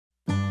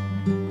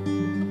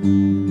Good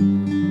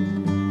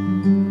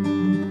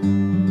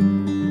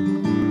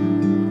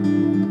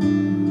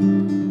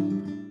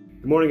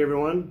morning,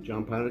 everyone.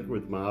 John Poniker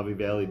with Mohave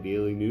Valley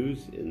Daily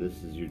News, and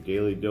this is your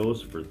daily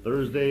dose for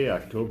Thursday,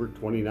 October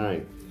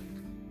 29th.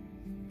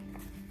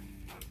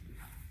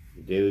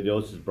 The daily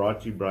dose is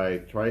brought to you by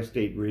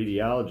Tri-State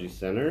Radiology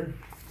Center.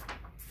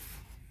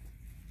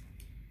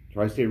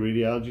 Tri-State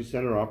Radiology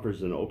Center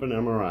offers an open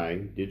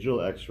MRI,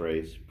 digital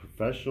x-rays,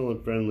 professional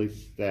and friendly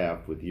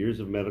staff with years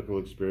of medical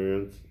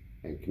experience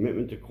and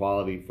commitment to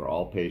quality for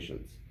all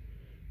patients.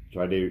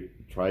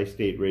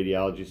 Tri-State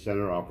Radiology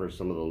Center offers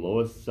some of the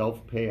lowest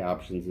self-pay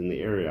options in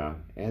the area,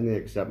 and they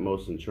accept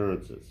most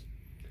insurances.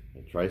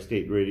 At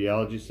Tri-State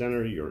Radiology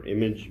Center, your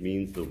image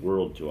means the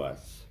world to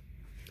us.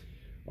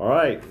 All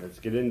right, let's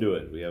get into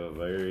it. We have a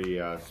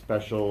very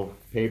special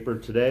paper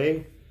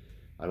today.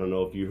 I don't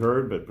know if you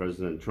heard, but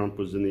President Trump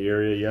was in the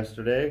area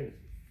yesterday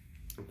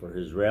for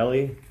his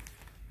rally,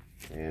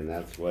 and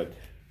that's what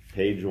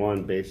page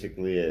one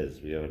basically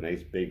is. We have a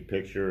nice big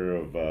picture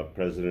of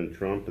President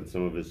Trump and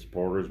some of his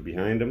supporters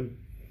behind him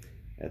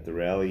at the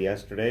rally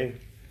yesterday,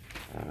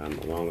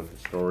 along with the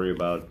story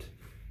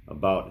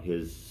about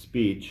his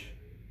speech,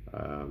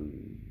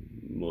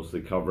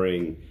 mostly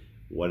covering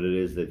what it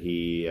is that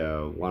he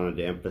wanted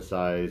to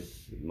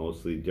emphasize,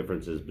 mostly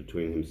differences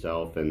between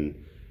himself and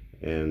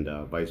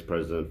former Vice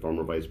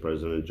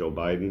President Joe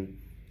Biden,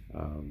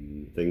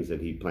 things that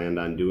he planned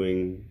on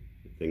doing,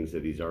 things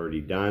that he's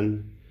already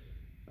done.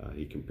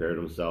 He compared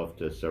himself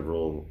to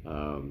several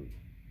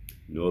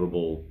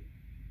notable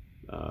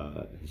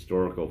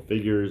historical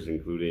figures,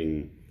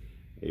 including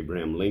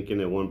Abraham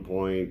Lincoln at one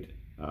point,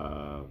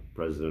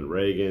 President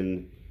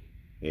Reagan,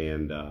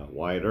 and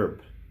Wyatt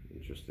Earp,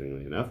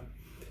 interestingly enough.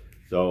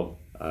 So,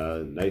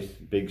 nice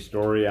big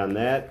story on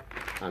that,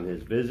 on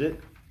his visit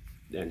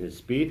and his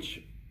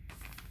speech.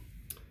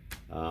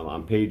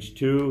 On page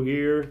two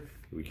here,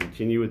 we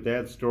continue with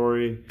that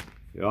story.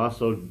 We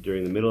also,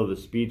 during the middle of the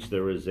speech,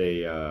 there was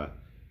a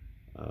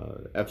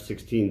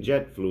F-16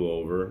 jet flew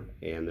over,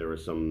 and there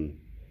was some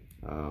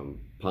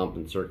pomp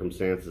and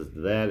circumstances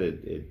to that.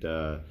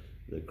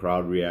 The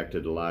crowd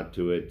reacted a lot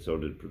to it, so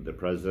did the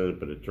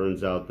president, but it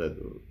turns out that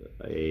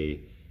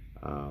a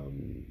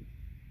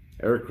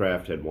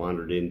aircraft had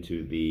wandered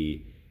into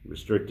the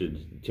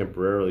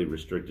temporarily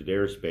restricted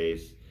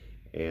airspace,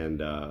 and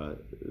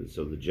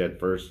so the jet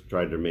first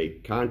tried to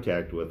make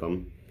contact with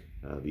him,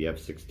 the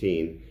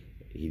F-16.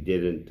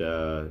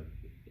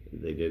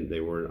 They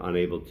were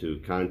unable to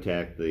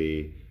contact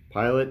the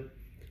pilot,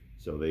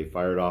 so they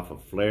fired off a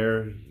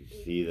flare. You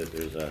see that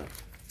there's a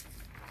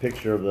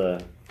picture of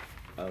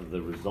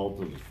the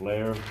result of the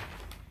flare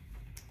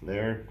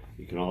there.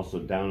 You can also,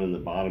 down in the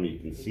bottom, you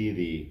can see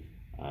the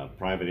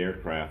private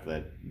aircraft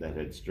that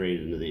had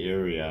strayed into the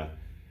area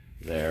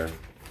there.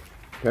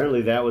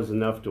 Apparently that was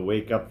enough to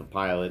wake up the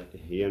pilot.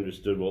 He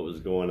understood what was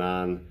going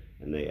on,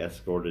 and they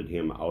escorted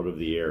him out of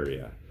the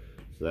area.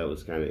 So that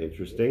was kind of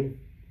interesting.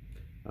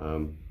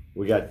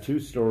 We got two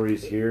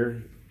stories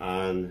here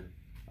on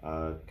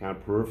kind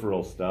of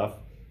peripheral stuff.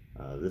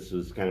 This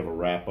was kind of a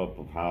wrap-up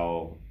of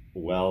how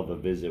well the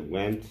visit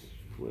went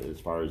as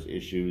far as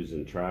issues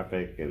and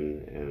traffic,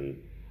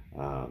 and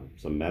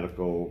some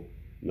medical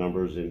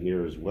numbers in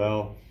here as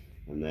well.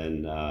 And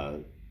then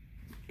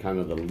kind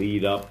of the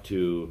lead up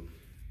to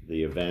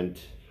the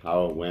event,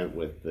 how it went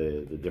with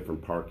the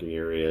different parking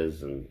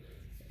areas and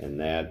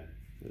that.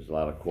 There's a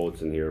lot of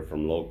quotes in here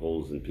from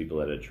locals and people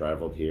that had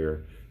traveled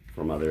here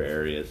from other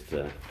areas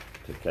to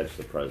catch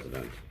the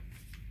president.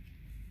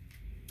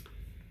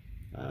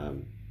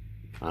 On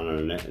our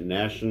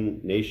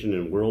nation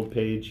and world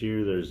page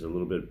here, there's a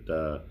little bit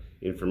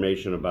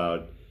information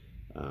about,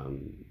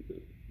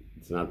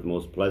 it's not the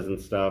most pleasant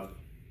stuff.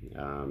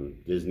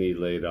 Disney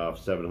laid off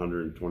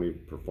 720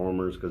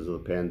 performers because of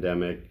the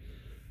pandemic.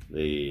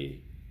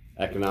 The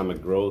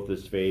economic growth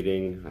is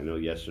fading. I know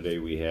yesterday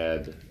we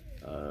had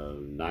a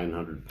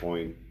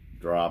 900-point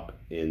drop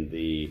in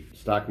the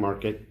stock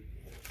market.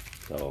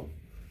 So,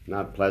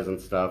 not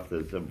pleasant stuff.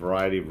 There's a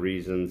variety of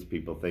reasons.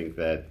 People think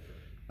that,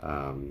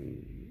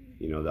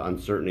 you know, the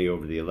uncertainty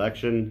over the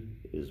election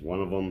is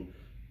one of them,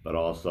 but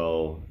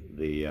also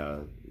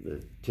the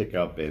tick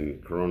up in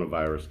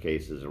coronavirus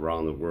cases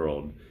around the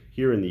world,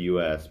 here in the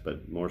U.S.,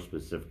 but more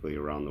specifically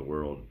around the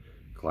world,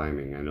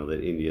 climbing. I know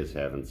that India's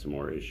having some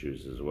more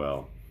issues as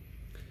well.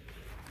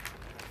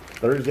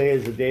 Thursday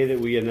is the day that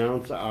we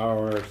announce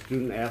our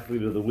Student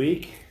Athlete of the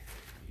Week.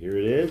 Here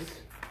it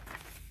is.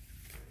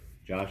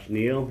 Josh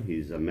Neal.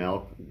 He's a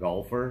male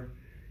golfer.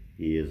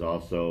 He is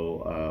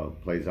also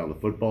plays on the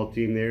football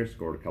team there,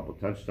 scored a couple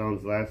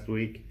touchdowns last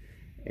week,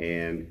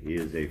 and he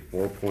is a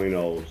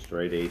 4.0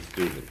 straight A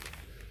student.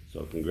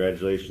 So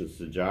congratulations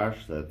to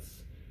Josh.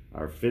 That's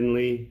our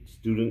Findlay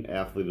Student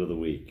Athlete of the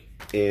Week.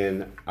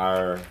 In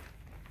our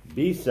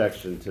B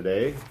section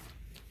today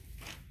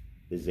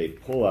is a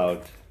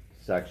pullout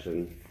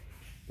section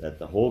that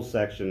the whole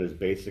section is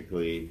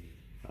basically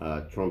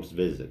Trump's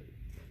visit.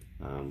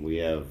 We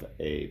have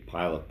a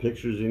pile of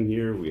pictures in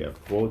here. We have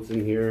quotes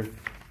in here.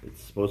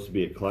 It's supposed to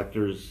be a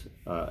collector's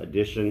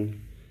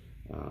edition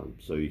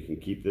So you can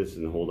keep this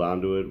and hold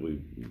on to it.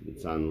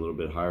 It's on a little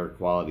bit higher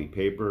quality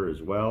paper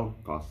as well,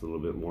 costs a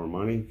little bit more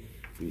money.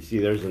 You see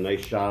there's a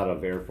nice shot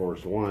of Air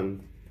Force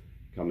One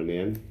coming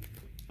in,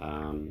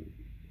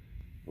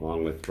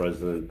 along with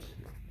President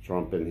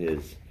Trump in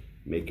his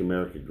Make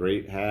America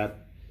Great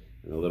hat,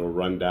 and a little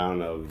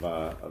rundown of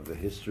the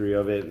history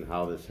of it and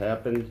how this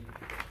happened.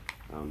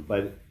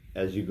 But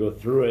as you go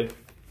through it,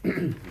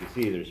 you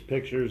see there's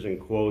pictures and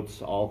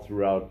quotes all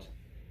throughout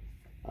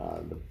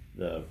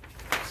the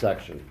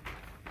section.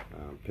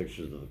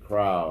 Pictures of the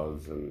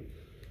crowds, and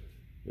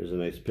there's a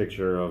nice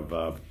picture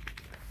of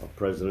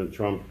President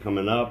Trump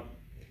coming up.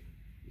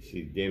 You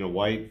see Dana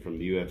White from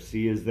the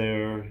UFC is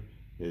there.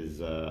 His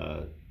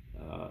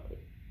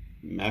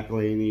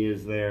McElhaney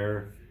is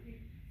there.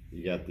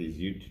 You got these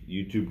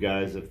YouTube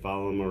guys that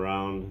follow him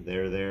around.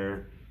 They're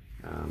there.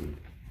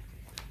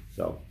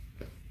 So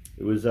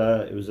it was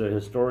a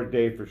historic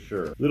day for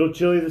sure. A little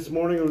chilly this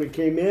morning when we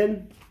came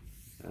in.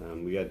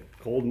 We got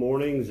cold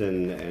mornings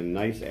and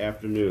nice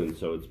afternoons,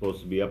 so it's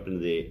supposed to be up into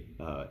the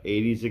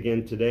 80s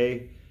again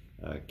today.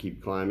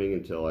 Keep climbing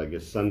until I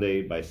guess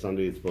Sunday. By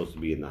Sunday it's supposed to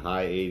be in the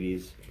high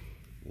 80s,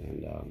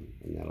 and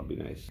that'll be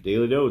nice.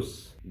 Daily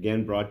Dose,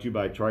 again brought to you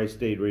by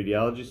Tri-State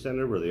Radiology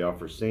Center, where they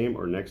offer same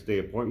or next day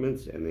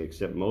appointments, and they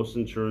accept most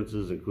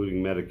insurances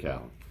including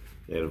Medi-Cal.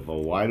 They have a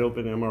wide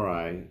open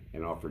MRI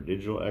and offer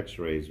digital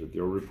x-rays with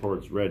your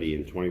reports ready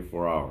in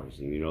 24 hours.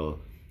 And you know,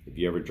 if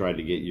you ever tried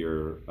to get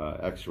your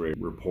x-ray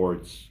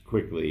reports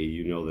quickly,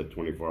 you know that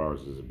 24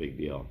 hours is a big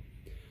deal.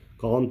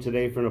 Call them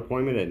today for an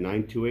appointment at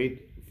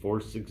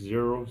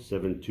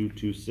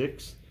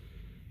 928-460-7226.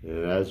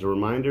 And as a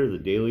reminder, the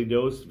Daily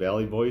Dose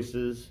Valley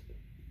Voices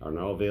are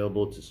now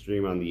available to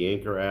stream on the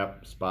Anchor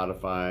app,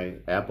 Spotify,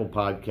 Apple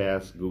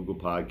Podcasts, Google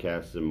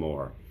Podcasts, and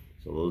more.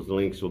 So those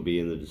links will be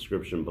in the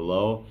description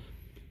below.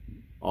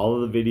 All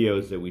of the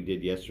videos that we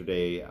did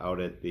yesterday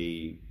out at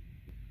the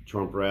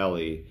Trump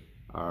rally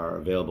are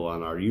available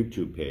on our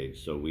YouTube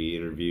page. So we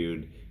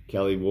interviewed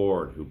Kelly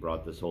Ward, who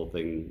brought this whole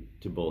thing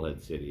to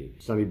Bullhead City,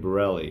 Sonny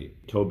Borelli,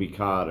 Toby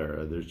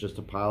Cotter. There's just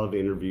a pile of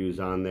interviews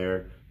on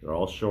there. They're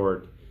all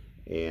short,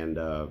 and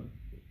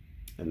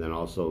then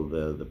also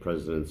the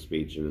president's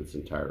speech in its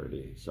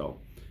entirety. So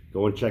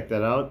go and check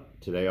that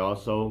out. Today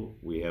also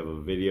we have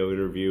a video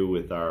interview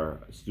with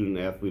our Student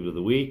Athlete of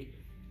the Week.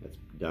 That's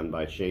done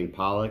by Shane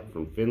Pollock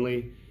from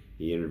Findlay.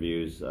 He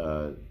interviews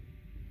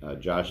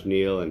Josh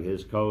Neal and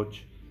his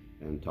coach,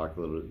 and talk a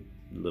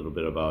little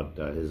bit about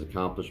his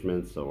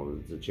accomplishments. So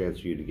it's a chance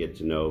for you to get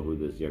to know who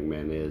this young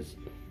man is.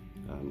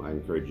 I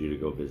encourage you to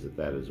go visit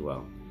that as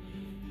well.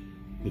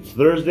 It's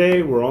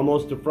Thursday, we're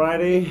almost to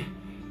Friday.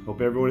 Hope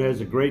everyone has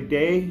a great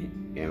day,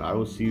 and I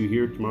will see you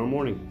here tomorrow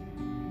morning.